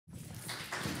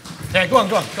Yeah, go on,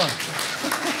 go on, go on.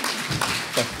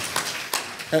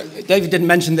 David didn't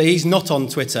mention that he's not on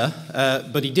Twitter,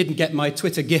 but he didn't get my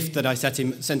Twitter gift that I sent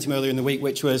him earlier in the week,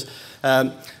 which was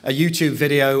a YouTube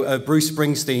video of Bruce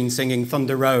Springsteen singing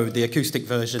Thunder Road, the acoustic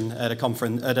version, at a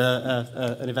conference, at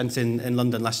an event in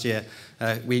London last year.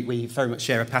 We very much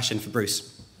share a passion for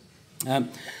Bruce.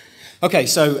 Okay,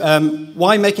 so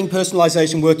why making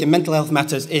personalisation work in mental health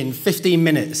matters in 15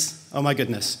 minutes? Oh my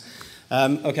goodness.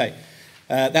 Okay,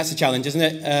 that's a challenge, isn't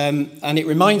it? And it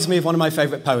reminds me of one of my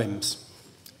favourite poems.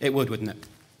 It would, wouldn't it?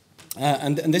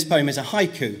 And this poem is a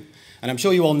haiku. And I'm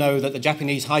sure you all know that the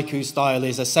Japanese haiku style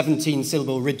is a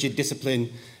 17-syllable rigid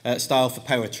discipline style for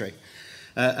poetry.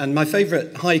 And my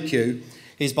favourite haiku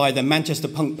is by the Manchester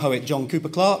punk poet John Cooper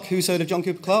Clarke. Who's heard of John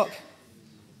Cooper Clarke?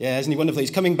 Yeah, isn't he wonderful?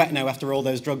 He's coming back now after all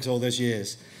those drugs, all those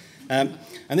years. And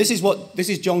this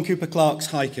is John Cooper Clarke's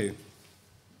haiku.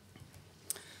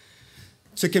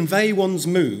 To convey one's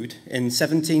mood in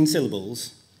 17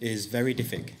 syllables is very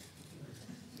difficult.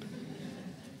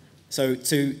 So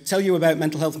to tell you about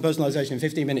mental health and personalisation in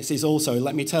 15 minutes is also,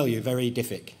 let me tell you, very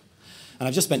difficult. And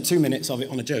I've just spent 2 minutes of it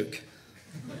on a joke.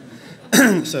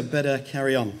 So better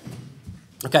carry on.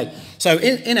 Okay, so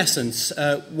in essence,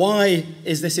 why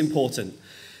is this important?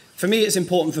 For me, it's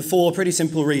important for 4 pretty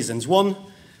simple reasons. 1,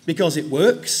 because it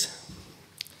works.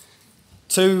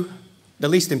 2, the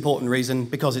least important reason,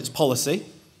 because it's policy.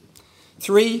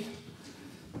 3,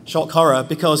 shock horror,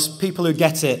 because people who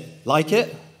get it like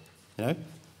it. You know,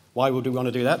 why would we want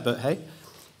to do that? But hey.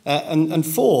 And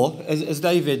 4, as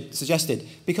David suggested,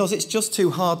 because it's just too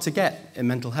hard to get in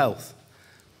mental health.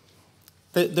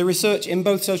 The research in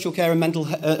both social care and mental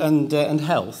and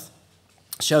health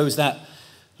shows that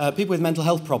people with mental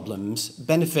health problems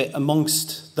benefit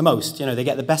amongst the most. You know, they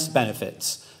get the best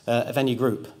benefits of any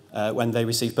group when they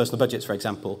receive personal budgets, for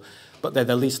example, but they're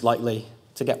the least likely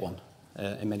to get one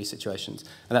in many situations.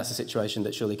 And that's a situation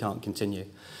that surely can't continue.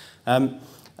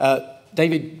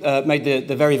 David made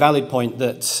the very valid point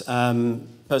that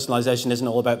personalisation isn't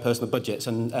all about personal budgets,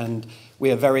 and we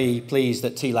are very pleased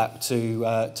at TLAP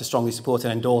to strongly support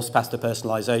and endorse pastor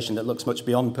personalisation that looks much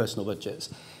beyond personal budgets.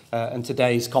 And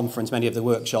today's conference, many of the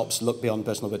workshops look beyond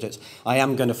personal budgets. I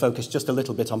am going to focus just a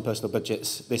little bit on personal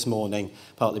budgets this morning,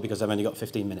 partly because I've only got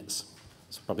 15 minutes.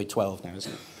 It's probably 12 now,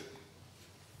 isn't it?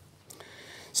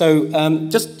 So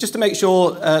just to make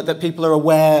sure that people are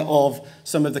aware of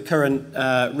some of the current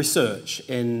research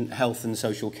in health and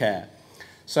social care.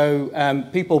 So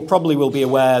people probably will be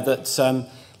aware that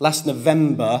last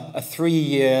November, a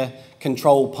 3-year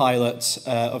control pilot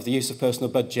of the use of personal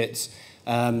budgets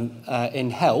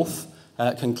in health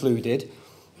concluded.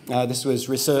 This was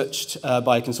researched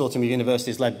by a consortium of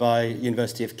universities led by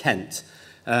University of Kent.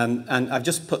 And I've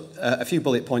just put a few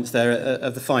bullet points there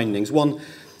of the findings. 1,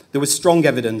 there was strong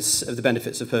evidence of the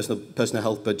benefits of personal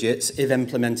health budgets if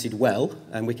implemented well,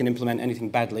 and we can implement anything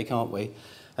badly, can't we,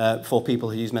 for people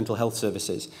who use mental health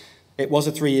services. It was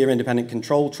a 3-year independent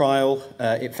control trial.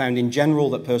 It found in general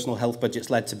that personal health budgets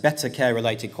led to better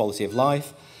care-related quality of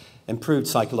life, improved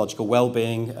psychological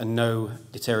well-being, and no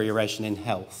deterioration in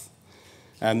health.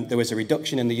 There was a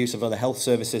reduction in the use of other health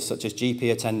services such as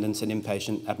GP attendance and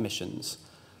inpatient admissions.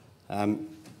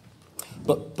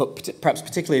 But perhaps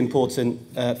particularly important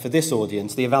for this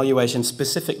audience, the evaluation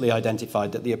specifically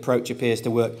identified that the approach appears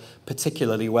to work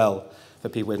particularly well for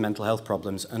people with mental health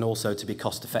problems and also to be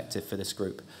cost-effective for this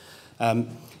group.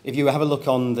 If you have a look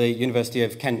on the University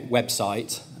of Kent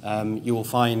website, you will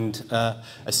find a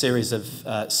series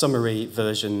of summary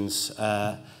versions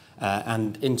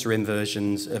and interim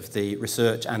versions of the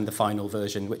research and the final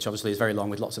version, which obviously is very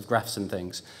long with lots of graphs and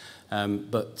things.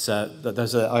 But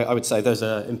those are, I would say those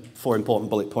are 4 important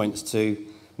bullet points to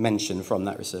mention from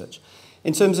that research.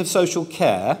 In terms of social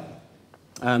care,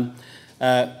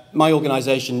 my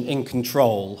organisation, In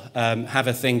Control, have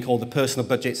a thing called the Personal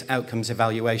Budgets Outcomes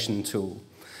Evaluation Tool.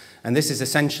 And this is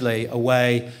essentially a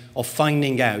way of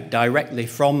finding out directly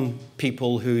from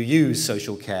people who use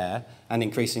social care and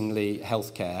increasingly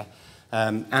healthcare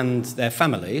and their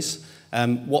families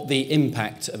what the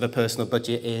impact of a personal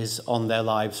budget is on their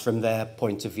lives from their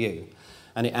point of view.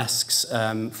 And it asks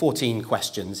 14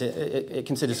 questions. It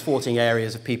considers 14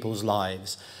 areas of people's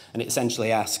lives. And it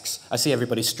essentially asks, I see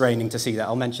everybody straining to see that.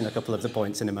 I'll mention a couple of the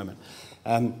points in a moment.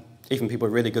 Even people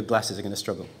with really good glasses are going to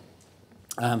struggle.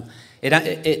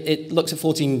 It looks at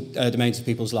 14 domains of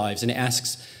people's lives, and it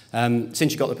asks,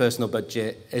 since you got the personal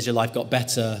budget, has your life got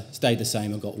better, stayed the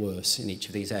same, or got worse in each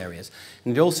of these areas?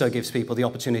 And it also gives people the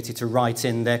opportunity to write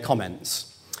in their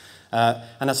comments.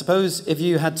 And I suppose if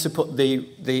you had to put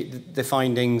the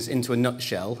findings into a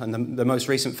nutshell, and the most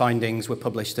recent findings were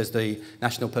published as the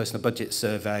National Personal Budget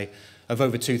Survey of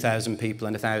over 2,000 people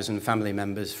and 1,000 family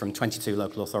members from 22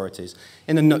 local authorities.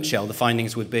 In a nutshell, the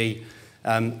findings would be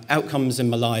outcomes in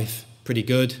my life, pretty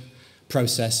good,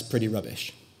 process, pretty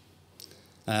rubbish.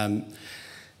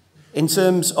 In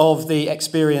terms of the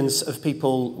experience of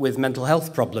people with mental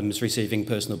health problems receiving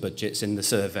personal budgets in the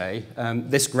survey,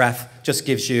 this graph just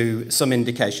gives you some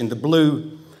indication. The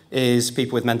blue is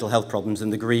people with mental health problems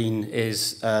and the green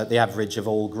is the average of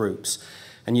all groups.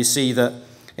 And you see that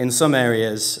in some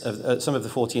areas, some of the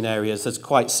 14 areas, there's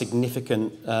quite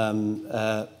significant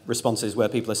responses where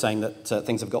people are saying that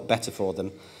things have got better for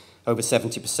them. Over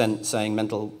 70% saying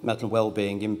mental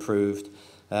well-being improved,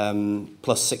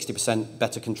 plus 60%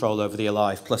 better control over their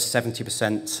life, plus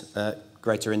 70%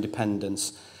 greater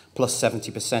independence, plus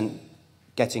 70%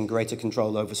 getting greater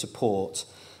control over support,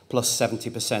 plus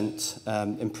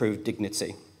 70% improved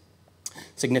dignity.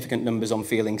 Significant numbers on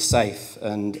feeling safe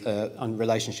and on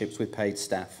relationships with paid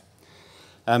staff.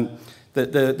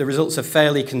 The results are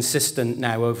fairly consistent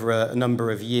now over a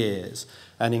number of years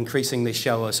and increasingly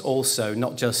show us also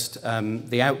not just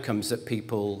the outcomes that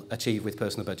people achieve with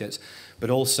personal budgets, but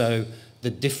also the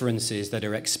differences that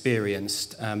are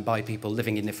experienced by people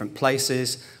living in different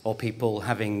places or people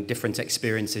having different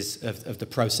experiences of the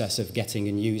process of getting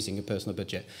and using a personal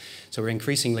budget. So we're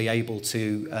increasingly able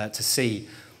to see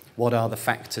what are the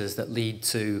factors that lead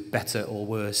to better or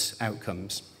worse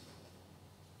outcomes.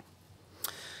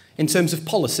 In terms of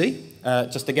policy,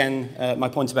 just again, my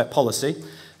point about policy,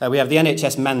 we have the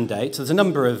NHS mandate. So there's a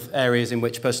number of areas in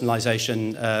which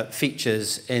personalisation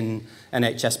features in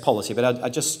NHS policy, but I'll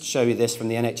just show you this from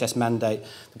the NHS mandate,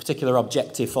 the particular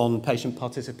objective on patient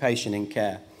participation in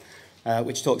care,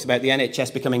 which talks about the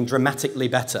NHS becoming dramatically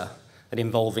better at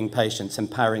involving patients,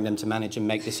 empowering them to manage and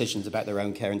make decisions about their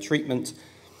own care and treatment.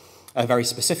 A very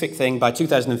specific thing, by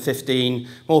 2015,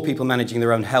 more people managing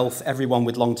their own health, everyone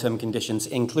with long-term conditions,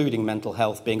 including mental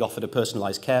health, being offered a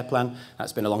personalised care plan.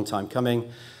 That's been a long time coming.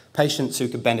 Patients who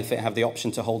could benefit have the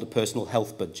option to hold a personal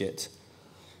health budget.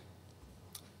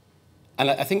 And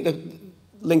I think that,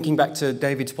 linking back to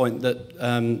David's point that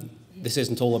this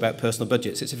isn't all about personal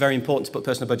budgets, it's very important to put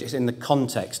personal budgets in the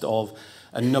context of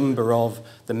a number of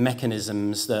the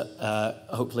mechanisms that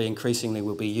hopefully increasingly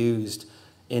will be used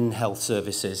in health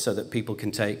services so that people can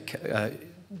take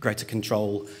greater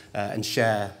control and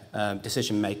share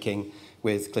decision-making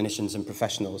with clinicians and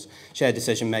professionals. Shared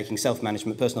decision-making,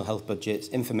 self-management, personal health budgets,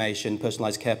 information,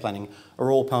 personalised care planning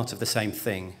are all part of the same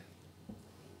thing.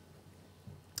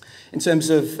 In terms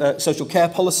of social care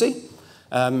policy,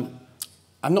 I'm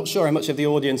not sure how much of the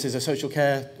audience is a social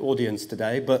care audience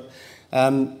today, but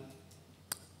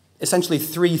essentially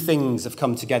three things have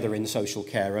come together in social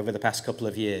care over the past couple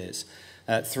of years.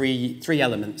 Three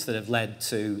elements that have led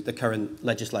to the current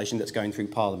legislation that's going through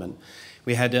Parliament.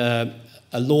 We had a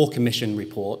Law Commission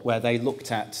report where they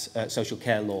looked at social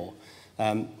care law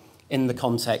in the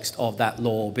context of that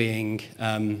law being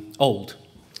old.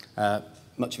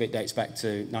 Much of it dates back to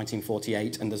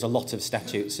 1948, and there's a lot of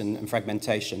statutes and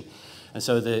fragmentation. And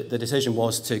so the decision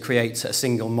was to create a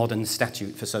single modern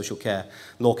statute for social care.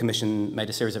 Law Commission made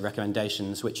a series of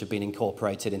recommendations which have been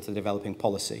incorporated into the developing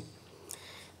policy.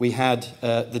 We had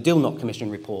the Dilnot Commission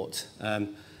report,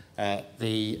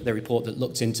 the report that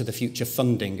looked into the future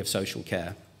funding of social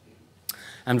care.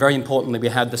 And very importantly, we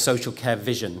had the social care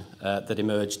vision that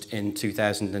emerged in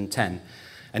 2010.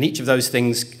 And each of those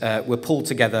things were pulled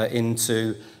together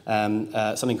into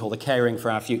something called the Caring for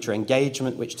Our Future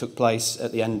engagement, which took place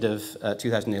at the end of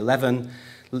 2011,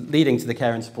 leading to the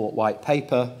Care and Support White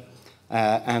Paper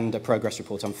and a progress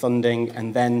report on funding,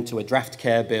 and then to a draft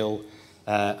care bill,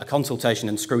 a consultation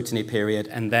and scrutiny period,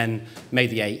 and then May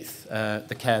the 8th,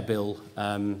 the care bill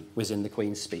was in the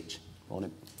Queen's speech.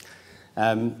 Morning.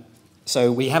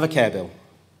 So we have a care bill.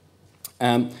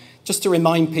 Just to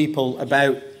remind people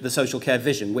about the social care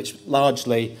vision, which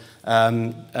largely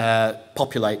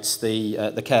populates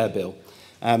the care bill.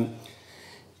 I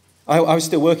was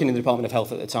still working in the Department of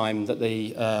Health at the time that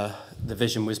the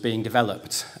vision was being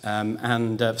developed,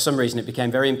 and for some reason it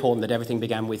became very important that everything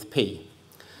began with P.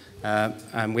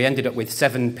 And we ended up with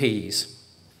 7 Ps.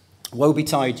 Woe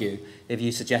betide you if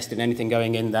you suggested anything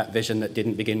going in that vision that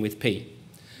didn't begin with P.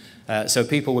 So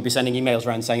people would be sending emails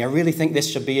around saying, I really think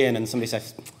this should be in, and somebody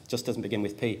says, it just doesn't begin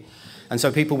with P. And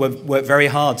so people worked very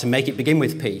hard to make it begin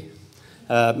with P.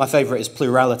 My favourite is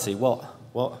plurality. What?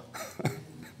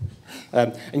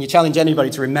 And you challenge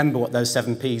anybody to remember what those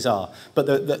 7 Ps are. But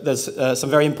there's some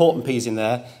very important Ps in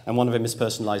there, and one of them is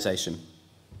personalisation.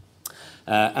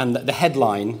 And the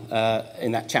headline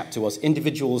in that chapter was,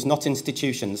 "Individuals, not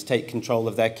institutions, take control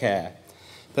of their care.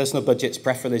 Personal budgets,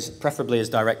 preferably as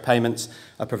direct payments,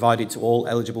 are provided to all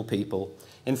eligible people.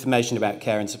 Information about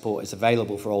care and support is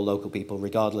available for all local people,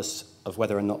 regardless of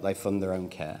whether or not they fund their own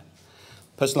care."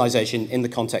 Personalisation in the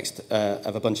context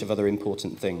of a bunch of other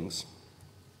important things.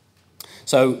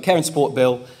 So, Care and Support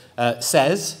Bill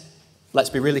says, let's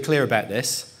be really clear about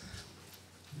this,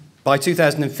 by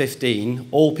 2015,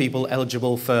 all people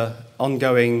eligible for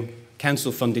ongoing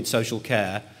council-funded social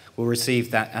care will receive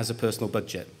that as a personal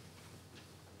budget.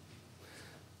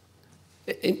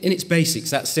 In its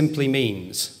basics, that simply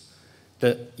means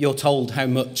that you're told how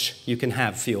much you can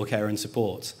have for your care and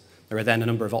support. There are then a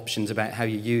number of options about how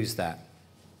you use that.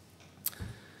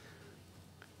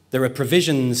 There are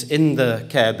provisions in the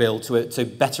Care Bill to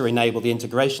better enable the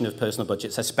integration of personal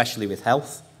budgets, especially with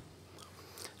health.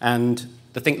 And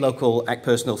the Think Local Act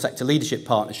Personal Sector Leadership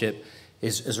Partnership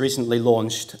has recently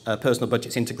launched a personal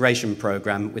budgets integration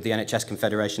programme with the NHS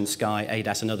Confederation, Sky,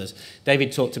 ADAS and others.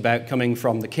 David talked about coming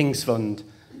from the King's Fund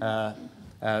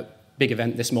big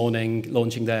event this morning,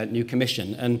 launching their new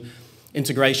commission. And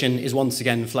integration is once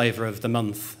again flavour of the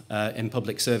month in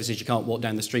public services. You can't walk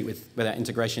down the street without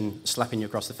integration slapping you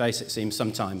across the face, it seems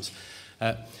sometimes.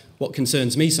 What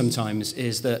concerns me sometimes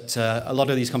is that a lot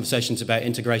of these conversations about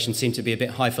integration seem to be a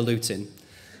bit highfalutin.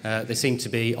 They seem to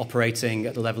be operating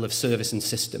at the level of service and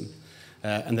system.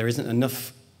 And there isn't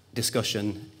enough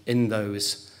discussion in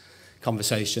those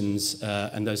conversations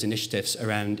and those initiatives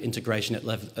around integration at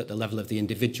the level of the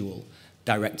individual,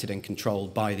 directed and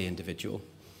controlled by the individual.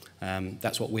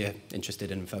 That's what we're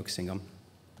interested in and focusing on.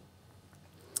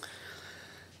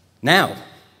 Now,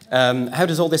 how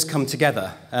does all this come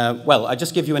together? Well, I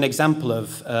just give you an example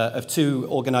of two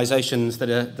organisations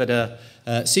that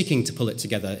are seeking to pull it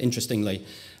together, interestingly.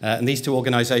 And these two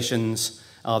organisations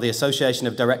are the Association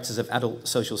of Directors of Adult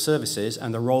Social Services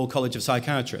and the Royal College of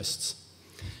Psychiatrists,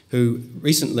 who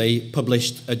recently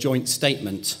published a joint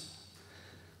statement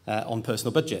on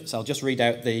personal budgets. I'll just read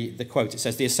out the quote. It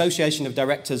says, "The Association of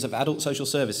Directors of Adult Social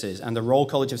Services and the Royal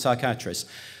College of Psychiatrists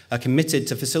are committed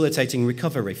to facilitating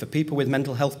recovery for people with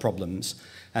mental health problems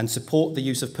and support the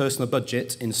use of personal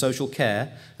budget in social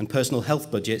care and personal health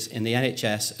budgets in the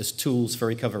NHS as tools for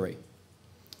recovery."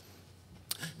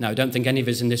 Now, I don't think any of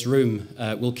us in this room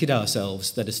will kid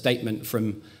ourselves that a statement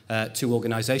from two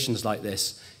organisations like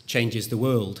this changes the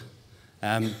world.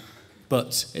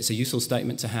 But it's a useful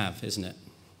statement to have, isn't it?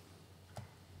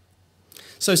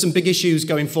 So some big issues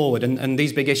going forward, and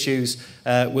these big issues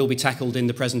will be tackled in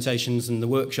the presentations and the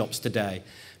workshops today,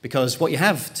 because what you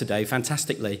have today,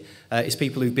 fantastically, is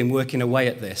people who've been working away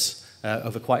at this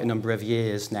over quite a number of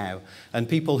years now, and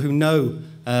people who know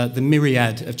the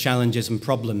myriad of challenges and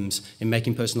problems in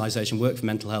making personalisation work for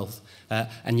mental health,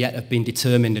 and yet have been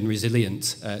determined and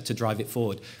resilient to drive it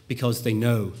forward, because they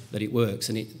know that it works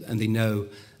and they know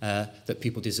that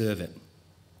people deserve it.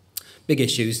 Big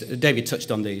issues, David touched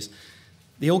on these.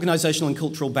 The organisational and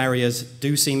cultural barriers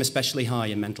do seem especially high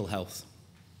in mental health.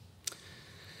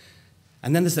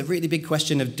 And then there's the really big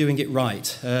question of doing it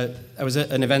right. I was at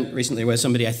an event recently where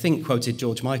somebody, I think, quoted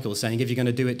George Michael saying, "If you're going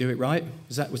to do it right."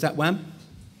 Was that Wham?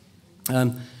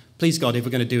 Please God, if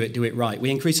we're going to do it right. We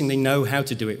increasingly know how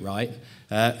to do it right.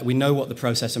 We know what the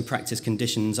process and practice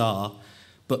conditions are,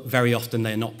 but very often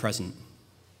they're not present.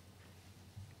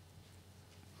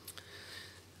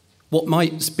 What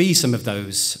might be some of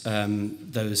those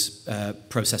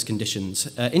process conditions?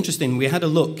 Interesting, we had a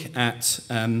look at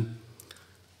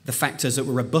the factors that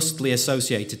were robustly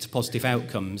associated to positive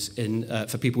outcomes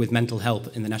for people with mental health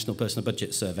in the National Personal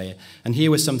Budget Survey. And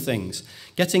here were some things.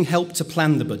 Getting help to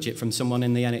plan the budget from someone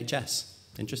in the NHS.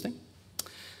 Interesting.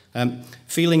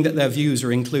 Feeling that their views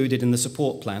are included in the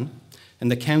support plan, and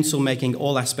the council making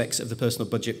all aspects of the personal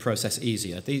budget process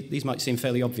easier. These might seem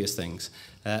fairly obvious things,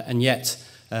 and yet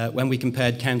when we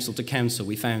compared council to council,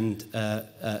 we found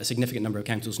a significant number of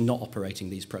councils not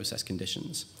operating these process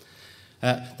conditions.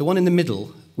 The one in the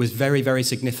middle was very, very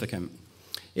significant.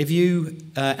 If you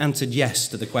answered yes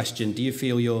to the question, do you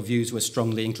feel your views were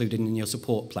strongly included in your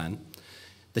support plan,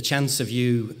 the chance of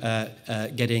you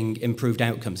getting improved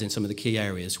outcomes in some of the key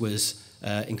areas was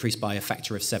increased by a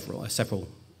factor of several,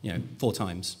 4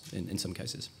 times in some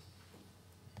cases.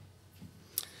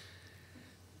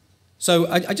 So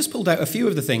I just pulled out a few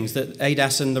of the things that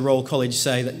ADAS and the Royal College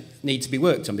say that need to be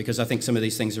worked on, because I think some of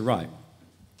these things are right.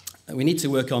 We need to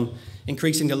work on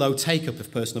increasing the low take-up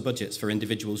of personal budgets for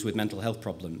individuals with mental health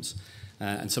problems.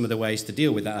 And some of the ways to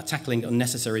deal with that are tackling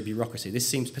unnecessary bureaucracy. This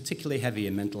seems particularly heavy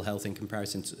in mental health in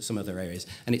comparison to some other areas,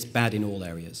 and it's bad in all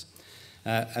areas.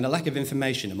 And a lack of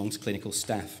information amongst clinical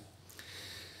staff.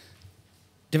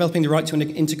 Developing the right to an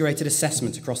integrated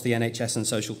assessment across the NHS and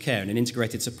social care, and an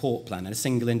integrated support plan, and a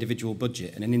single individual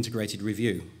budget, and an integrated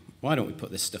review. Why don't we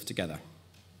put this stuff together?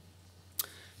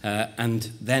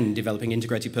 And then developing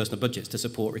integrated personal budgets to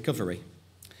support recovery.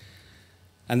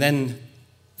 And then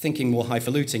thinking more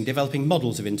highfalutin, developing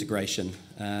models of integration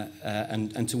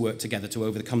and to work together to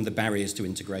overcome the barriers to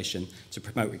integration to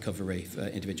promote recovery for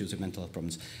individuals with mental health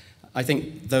problems. I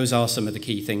think those are some of the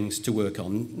key things to work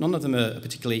on. None of them are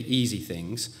particularly easy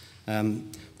things,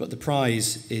 but the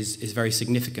prize is very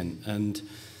significant. And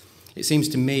it seems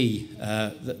to me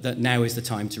that now is the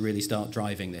time to really start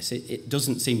driving this. It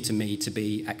doesn't seem to me to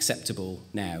be acceptable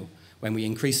now, when we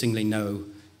increasingly know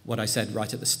what I said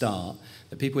right at the start,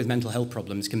 that people with mental health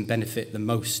problems can benefit the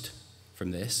most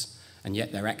from this, and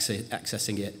yet they're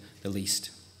accessing it the least.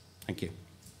 Thank you.